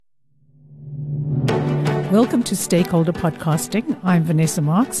Welcome to Stakeholder Podcasting. I'm Vanessa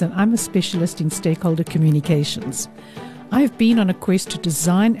Marks and I'm a specialist in stakeholder communications. I've been on a quest to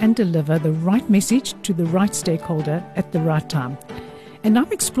design and deliver the right message to the right stakeholder at the right time. And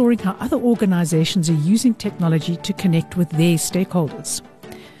I'm exploring how other organizations are using technology to connect with their stakeholders.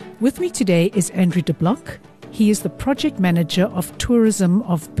 With me today is Andrew de Blok. He is the project manager of tourism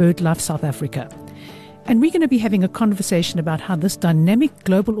of BirdLife South Africa. And we're going to be having a conversation about how this dynamic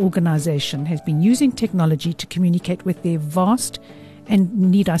global organization has been using technology to communicate with their vast and,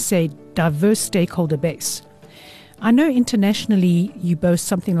 need I say, diverse stakeholder base. I know internationally you boast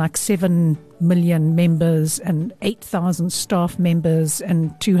something like 7 million members and 8,000 staff members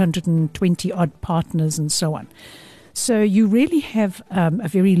and 220 odd partners and so on. So you really have a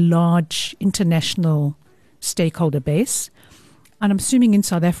very large international stakeholder base. And I'm assuming in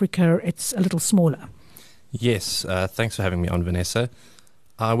South Africa it's a little smaller. Yes, thanks for having me on, Vanessa.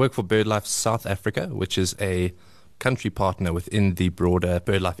 I work for BirdLife South Africa, which is a country partner within the broader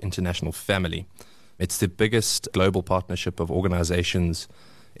BirdLife International family. It's the biggest global partnership of organizations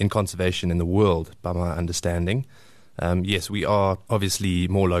in conservation in the world, by my understanding. Yes, we are obviously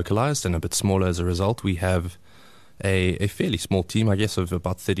more localized and a bit smaller as a result. We have a fairly small team, I guess, of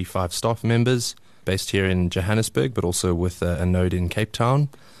about 35 staff members based here in Johannesburg, but also with a node in Cape Town.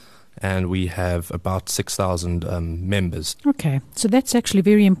 And we have about 6,000 members. Okay, so that's actually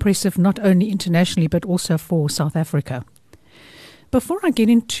very impressive, not only internationally, but also for South Africa. Before I get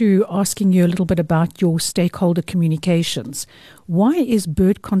into asking you a little bit about your stakeholder communications, why is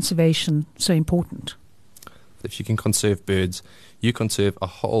bird conservation so important? If you can conserve birds, you conserve a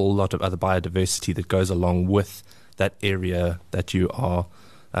whole lot of other biodiversity that goes along with that area that you are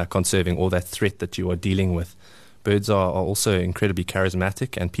conserving or that threat that you are dealing with. Birds are also incredibly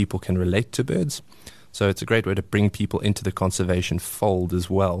charismatic and people can relate to birds. So it's a great way to bring people into the conservation fold as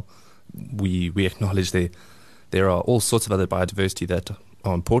well. We acknowledge there are all sorts of other biodiversity that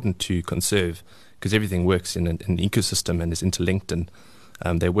are important to conserve because everything works in an ecosystem and is interlinked and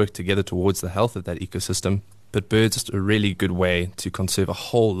they work together towards the health of that ecosystem. But birds are a really good way to conserve a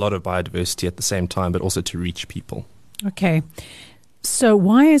whole lot of biodiversity at the same time, but also to reach people. Okay. So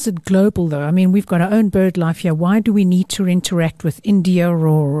why is it global, though? I mean, we've got our own bird life here. Why do we need to interact with India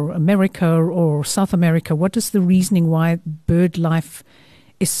or America or South America? What is the reasoning why bird life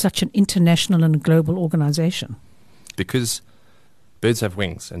is such an international and global organization? Because birds have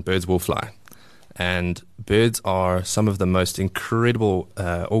wings and birds will fly. And birds are some of the most incredible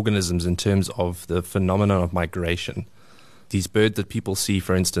organisms in terms of the phenomenon of migration. These birds that people see,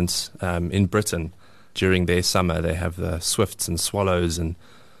 for instance, in Britain, during their summer, they have swifts and swallows and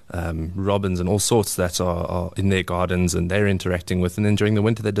robins and all sorts that are in their gardens and they're interacting with. And then during the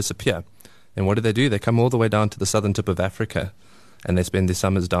winter, they disappear. And what do? They come all the way down to the southern tip of Africa and they spend their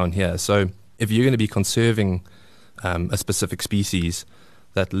summers down here. So if you're going to be conserving a specific species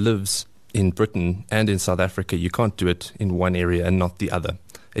that lives in Britain and in South Africa, you can't do it in one area and not the other.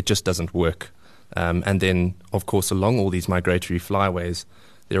 It just doesn't work. And then, of course, along all these migratory flyways,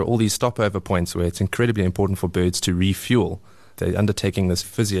 there are all these stopover points where it's incredibly important for birds to refuel. They're undertaking this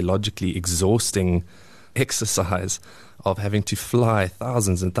physiologically exhausting exercise of having to fly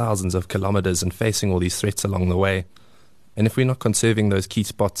thousands and thousands of kilometers and facing all these threats along the way. And if we're not conserving those key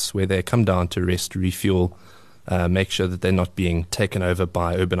spots where they come down to rest, refuel, make sure that they're not being taken over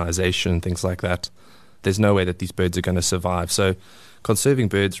by urbanization and things like that, there's no way that these birds are going to survive. So conserving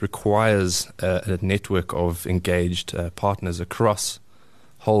birds requires a network of engaged partners across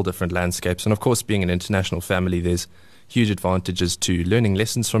whole different landscapes. And of course, being an international family, there's huge advantages to learning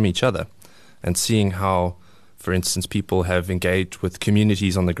lessons from each other and seeing how, for instance, people have engaged with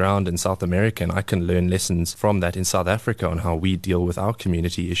communities on the ground in South America, and I can learn lessons from that in South Africa on how we deal with our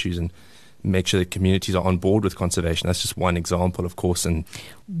community issues and make sure that communities are on board with conservation. That's just one example, of course. And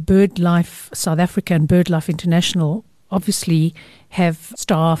BirdLife South Africa and BirdLife International obviously have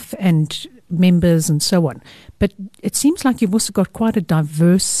staff and members and so on. But it seems like you've also got quite a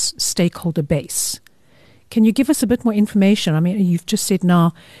diverse stakeholder base. Can you give us a bit more information? I mean, you've just said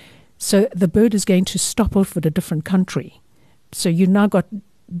now, so the bird is going to stop off at a different country. So you've now got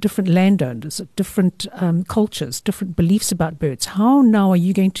different landowners, different cultures, different beliefs about birds. How now are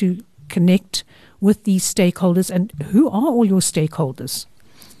you going to connect with these stakeholders, and who are all your stakeholders?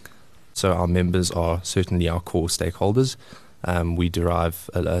 So our members are certainly our core stakeholders. We derive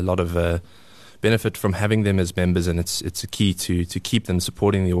a lot of benefit from having them as members, and it's a key to keep them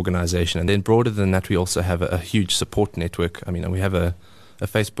supporting the organization. And then broader than that, we also have a huge support network. I mean, we have a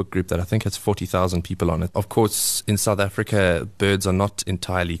Facebook group that I think has 40,000 people on it. Of course, in South Africa, birds are not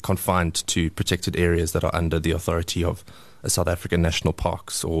entirely confined to protected areas that are under the authority of South African national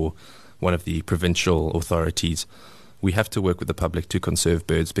parks or one of the provincial authorities, we have to work with the public to conserve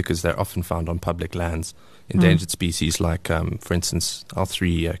birds because they're often found on public lands. Endangered species like, for instance, our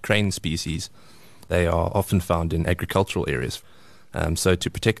 3 crane species, they are often found in agricultural areas. So to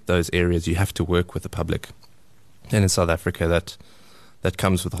protect those areas, you have to work with the public. And in South Africa, that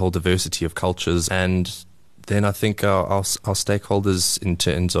comes with a whole diversity of cultures. And then I think our stakeholders in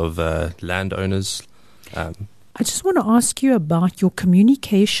terms of landowners. I just want to ask you about your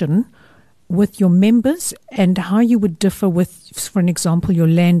communication with your members and how you would differ with, for an example, your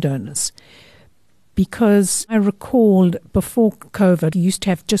landowners. Because I recalled before COVID, you used to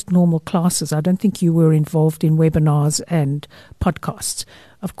have just normal classes. I don't think you were involved in webinars and podcasts.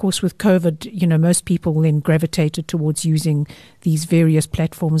 Of course, with COVID, most people then gravitated towards using these various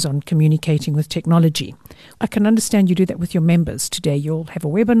platforms on communicating with technology. I can understand you do that with your members today. You'll have a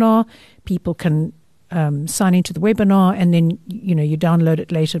webinar, people can sign into the webinar, and then, you download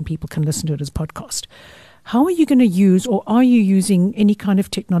it later and people can listen to it as a podcast. How are you going to use, or are you using any kind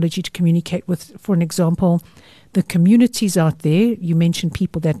of technology to communicate with, for an example, the communities out there? You mentioned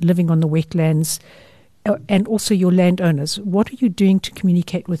people that living on the wetlands and also your landowners. What are you doing to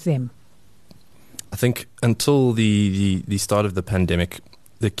communicate with them? I think until the start of the pandemic,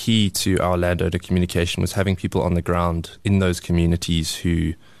 the key to our landowner communication was having people on the ground in those communities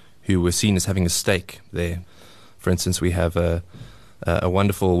who were seen as having a stake there. For instance, we have a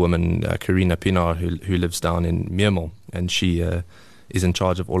wonderful woman, Karina Pinar, who lives down in Meermal, and she is in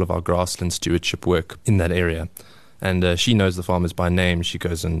charge of all of our grassland stewardship work in that area. And she knows the farmers by name. She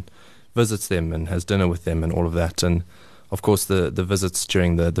goes and visits them and has dinner with them and all of that. And of course, the visits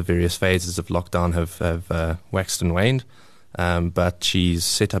during the various phases of lockdown have waxed and waned. But she's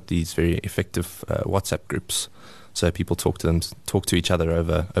set up these very effective WhatsApp groups. So people talk to each other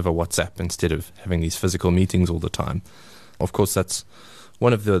over WhatsApp instead of having these physical meetings all the time. Of course, that's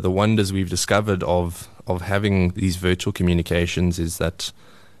one of the wonders we've discovered of having these virtual communications, is that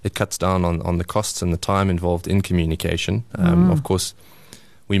it cuts down on the costs and the time involved in communication. Of course,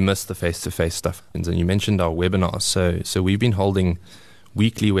 we miss the face-to-face stuff. And you mentioned our webinars. So we've been holding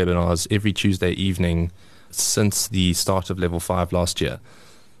weekly webinars every Tuesday evening since the start of Level 5 last year.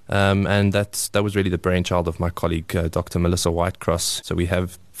 And that was really the brainchild of my colleague, Dr. Melissa Whitecross. So we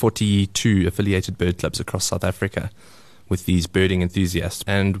have 42 affiliated bird clubs across South Africa with these birding enthusiasts.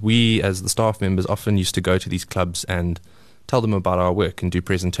 And we, as the staff members, often used to go to these clubs and tell them about our work and do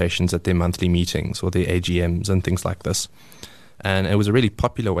presentations at their monthly meetings or their AGMs and things like this. And it was a really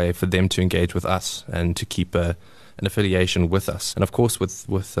popular way for them to engage with us and to keep an affiliation with us. And of course, with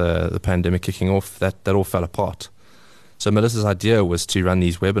the pandemic kicking off, that all fell apart. So Melissa's idea was to run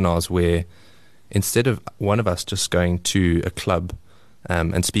these webinars where instead of one of us just going to a club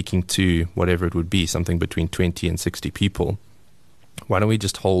and speaking to whatever it would be, something between 20 and 60 people, why don't we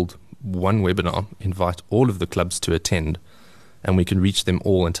just hold one webinar, invite all of the clubs to attend, and we can reach them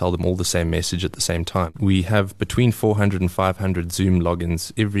all and tell them all the same message at the same time. We have between 400 and 500 Zoom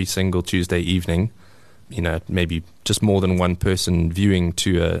logins every single Tuesday evening. Maybe just more than one person viewing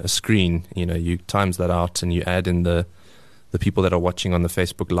to a screen. You times that out and you add in the people that are watching on the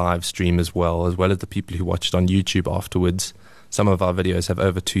Facebook live stream as well as the people who watched on YouTube afterwards. Some of our videos have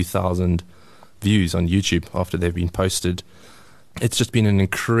over 2,000 views on YouTube after they've been posted. It's just been an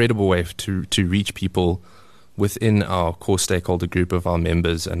incredible way to reach people within our core stakeholder group of our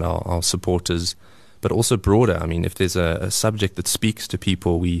members and our supporters, but also broader. I mean, if there's a subject that speaks to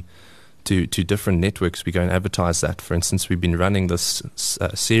people, to different networks, we go and advertise that. For instance, we've been running this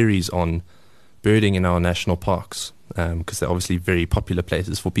series on birding in our national parks because they're obviously very popular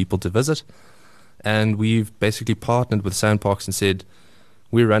places for people to visit. And we've basically partnered with SANParks and said,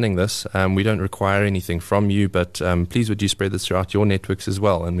 we're running this. We don't require anything from you, but please would you spread this throughout your networks as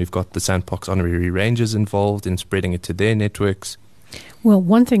well? And we've got the SANParks honorary rangers involved in spreading it to their networks. Well,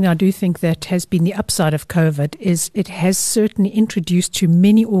 one thing I do think that has been the upside of COVID is it has certainly introduced to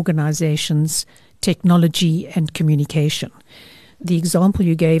many organizations technology and communication. The example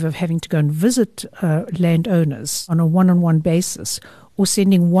you gave of having to go and visit landowners on a one-on-one basis, or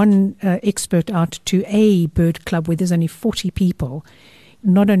sending one expert out to a bird club where there's only 40 people,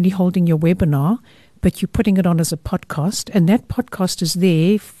 not only holding your webinar, but you're putting it on as a podcast, and that podcast is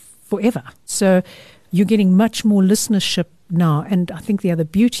there forever. So you're getting much more listenership now. And I think the other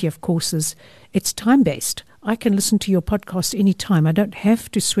beauty, of course, is it's time-based. I can listen to your podcast anytime. I don't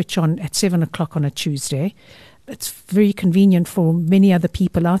have to switch on at 7 o'clock on a Tuesday. It's very convenient for many other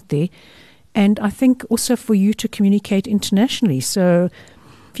people out there. And I think also for you to communicate internationally. So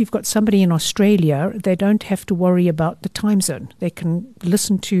if you've got somebody in Australia, they don't have to worry about the time zone. They can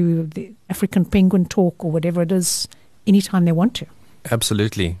listen to the African Penguin Talk or whatever it is anytime they want to.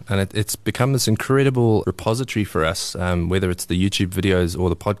 Absolutely. And it's become this incredible repository for us, whether it's the YouTube videos or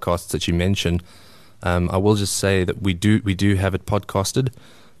the podcasts that you mentioned. I will just say that we do have it podcasted,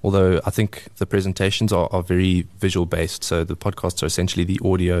 although I think the presentations are very visual based. So the podcasts are essentially the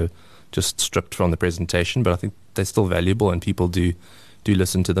audio just stripped from the presentation, but I think they're still valuable and people do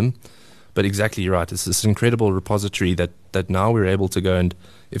listen to them. But exactly right. It's this incredible repository that now we're able to go, and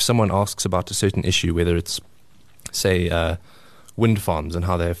if someone asks about a certain issue, whether it's, say, wind farms and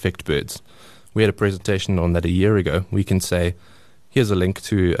how they affect birds. We had a presentation on that a year ago. We can say, here's a link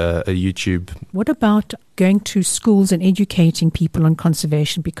to a YouTube. What about going to schools and educating people on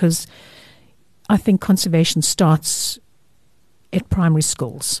conservation? Because I think conservation starts at primary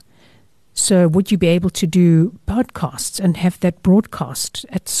schools. So would you be able to do podcasts and have that broadcast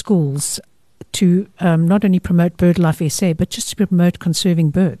at schools to not only promote BirdLife SA, but just to promote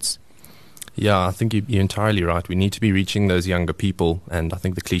conserving birds? Yeah, I think you're entirely right. We need to be reaching those younger people, and I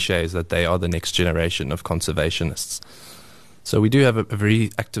think the cliche is that they are the next generation of conservationists. So we do have a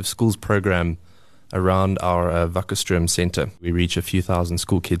very active schools program around our Wackerstrom Centre. We reach a few thousand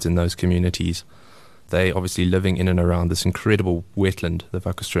school kids in those communities. They obviously living in and around this incredible wetland, the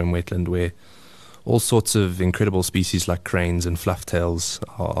Wackerstrom wetland, where all sorts of incredible species like cranes and flufftails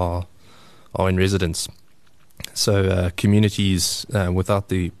are in residence. So communities without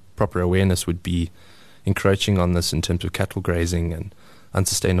the proper awareness would be encroaching on this in terms of cattle grazing and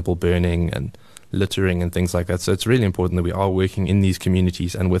unsustainable burning and littering and things like that. So it's really important that we are working in these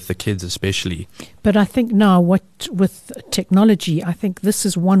communities and with the kids especially. But I think now with technology, I think this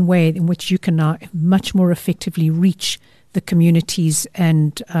is one way in which you can now much more effectively reach the communities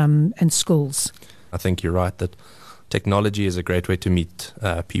and schools. I think you're right that technology is a great way to meet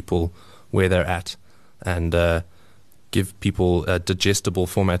people where they're at and give people a digestible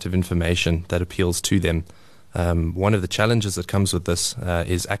format of information that appeals to them. One of the challenges that comes with this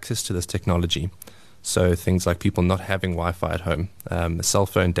is access to this technology. So things like people not having Wi-Fi at home. Cell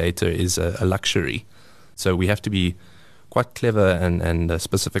phone data is a luxury. So we have to be quite clever and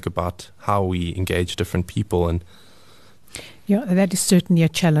specific about how we engage different people. And yeah, that is certainly a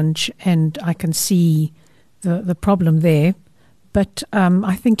challenge, and I can see the problem there. But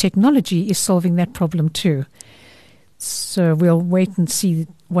I think technology is solving that problem too. So we'll wait and see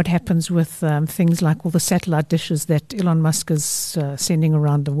what happens with things like all the satellite dishes that Elon Musk is sending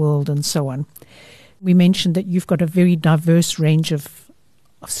around the world and so on. We mentioned that you've got a very diverse range of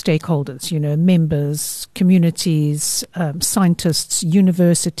stakeholders, members, communities, scientists,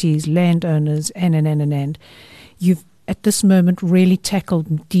 universities, landowners, and. You've, at this moment, really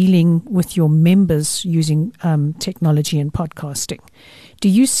tackled dealing with your members using technology and podcasting. Do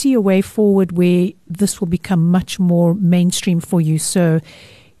you see a way forward where this will become much more mainstream for you, so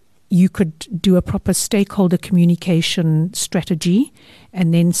you could do a proper stakeholder communication strategy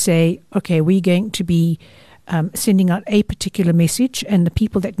and then say, okay, we're going to be sending out a particular message, and the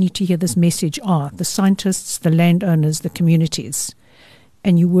people that need to hear this message are the scientists, the landowners, the communities,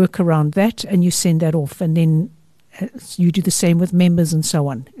 and you work around that and you send that off, and then you do the same with members and so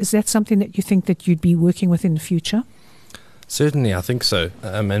on. Is that something that you think that you'd be working with in the future? Certainly, I think so.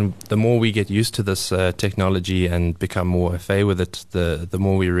 And the more we get used to this technology and become more au fait with it, the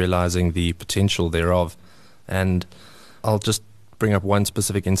more we're realizing the potential thereof. And I'll just bring up one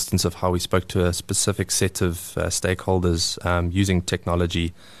specific instance of how we spoke to a specific set of stakeholders using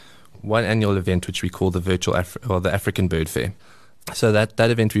technology. One annual event which we call the the African Bird Fair. So that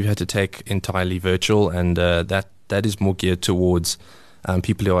event we've had to take entirely virtual, and that is more geared towards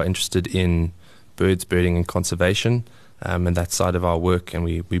people who are interested in birds, birding, and conservation. And that side of our work, and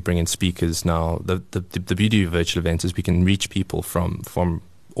we bring in speakers now. The beauty of virtual events is we can reach people from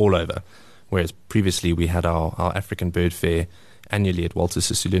all over, whereas previously we had our African Bird Fair annually at Walter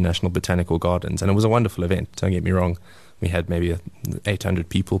Sisulu National Botanical Gardens, and it was a wonderful event, don't get me wrong. We had maybe 800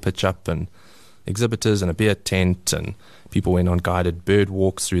 people pitch up, and exhibitors and a beer tent, and people went on guided bird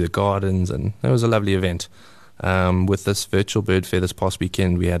walks through the gardens, and it was a lovely event. With this virtual bird fair this past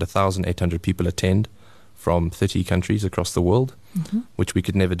weekend, we had 1,800 people attend from 30 countries across the world, which we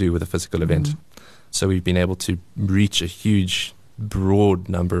could never do with a physical event. So we've been able to reach a huge, broad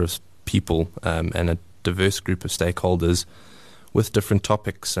number of people and a diverse group of stakeholders with different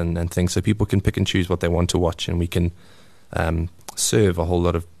topics and things, so people can pick and choose what they want to watch, and we can serve a whole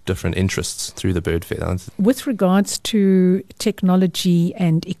lot of different interests through the bird fair. With regards to technology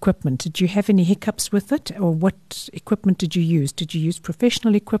and equipment, did you have any hiccups with it, or what equipment did you use? Did you use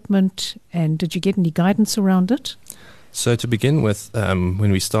professional equipment, and did you get any guidance around it? So to begin with,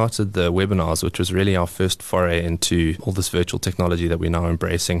 when we started the webinars, which was really our first foray into all this virtual technology that we're now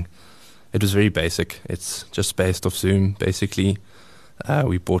embracing, it was very basic. It's just based off Zoom, basically.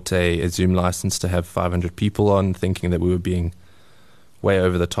 We bought a Zoom license to have 500 people on, thinking that we were being way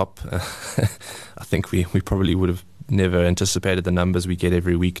over the top. I think we probably would have never anticipated the numbers we get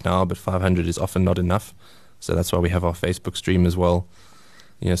every week now, but 500 is often not enough. So that's why we have our Facebook stream as well.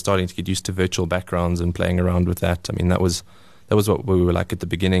 Starting to get used to virtual backgrounds and playing around with that. I mean, that was what we were like at the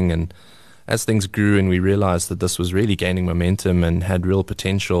beginning. And as things grew and we realized that this was really gaining momentum and had real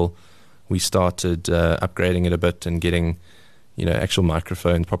potential, we started upgrading it a bit and getting, actual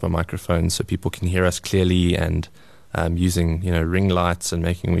microphones, proper microphones, so people can hear us clearly, and using, ring lights and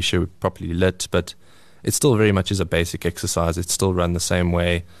making sure we're properly lit. But it still very much is a basic exercise. It's still run the same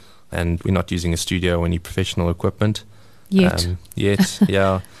way, and we're not using a studio or any professional equipment. Yet,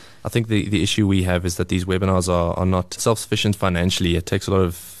 yeah. I think the issue we have is that these webinars are not self-sufficient financially. It takes a lot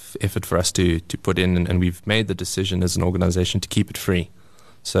of effort for us to put in, and we've made the decision as an organization to keep it free.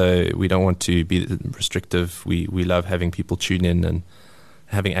 So we don't want to be restrictive. We love having people tune in and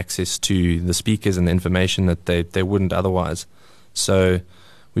having access to the speakers and the information that they wouldn't otherwise. So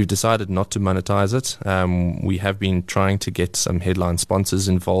we've decided not to monetize it. We have been trying to get some headline sponsors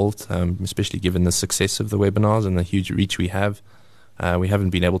involved, especially given the success of the webinars and the huge reach we have. We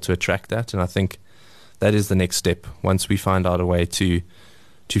haven't been able to attract that, and I think that is the next step. Once we find out a way to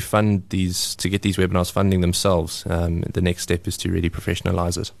fund these, to get these webinars funding themselves, the next step is to really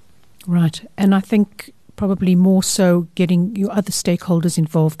professionalize it. Right, and I think probably more so getting your other stakeholders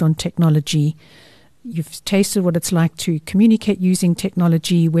involved on technology. You've tasted what it's like to communicate using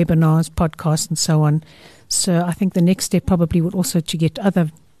technology, webinars, podcasts, and so on. So I think the next step probably would also to get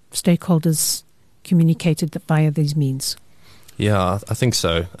other stakeholders communicated via these means. Yeah, I think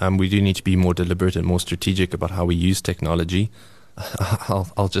so. We do need to be more deliberate and more strategic about how we use technology.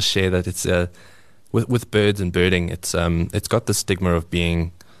 I'll just share that it's with birds and birding, it's got the stigma of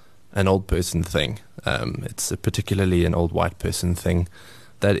being an old person thing. It's particularly an old white person thing.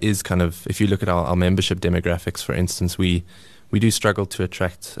 That is kind of, if you look at our membership demographics, for instance, we do struggle to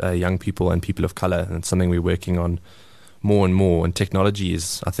attract young people and people of color, and it's something we're working on more and more. And technology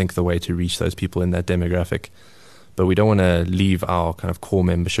is, I think, the way to reach those people in that demographic. But we don't want to leave our kind of core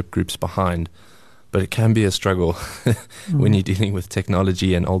membership groups behind. But it can be a struggle when you're dealing with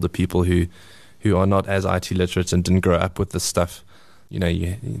technology and older people who are not as IT literate and didn't grow up with this stuff.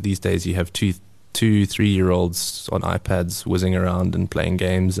 These days you have 2-3-year-olds on iPads whizzing around and playing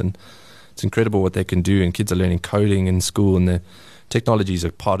games, and it's incredible what they can do, and kids are learning coding in school, and the technology is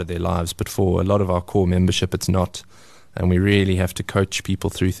a part of their lives, but for a lot of our core membership it's not, and we really have to coach people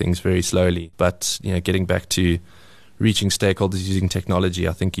through things very slowly. But getting back to reaching stakeholders using technology,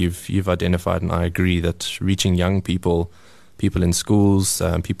 I think you've identified, and I agree, that reaching young people in schools,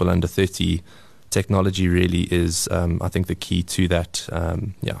 people under 30, technology really is, I think, the key to that.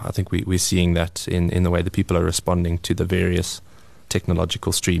 I think we're seeing that in the way that people are responding to the various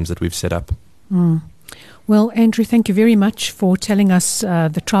technological streams that we've set up. Well, Andrew, thank you very much for telling us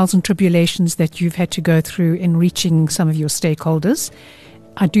the trials and tribulations that you've had to go through in reaching some of your stakeholders.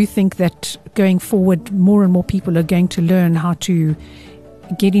 I do think that going forward, more and more people are going to learn how to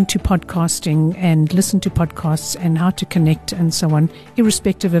get into podcasting and listen to podcasts and how to connect and so on,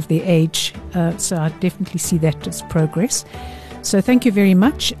 irrespective of their age. So I definitely see that as progress. So thank you very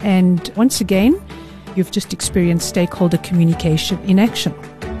much. And once again, you've just experienced stakeholder communication in action.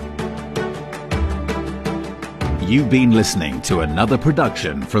 You've been listening to another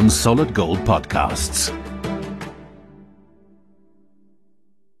production from Solid Gold Podcasts.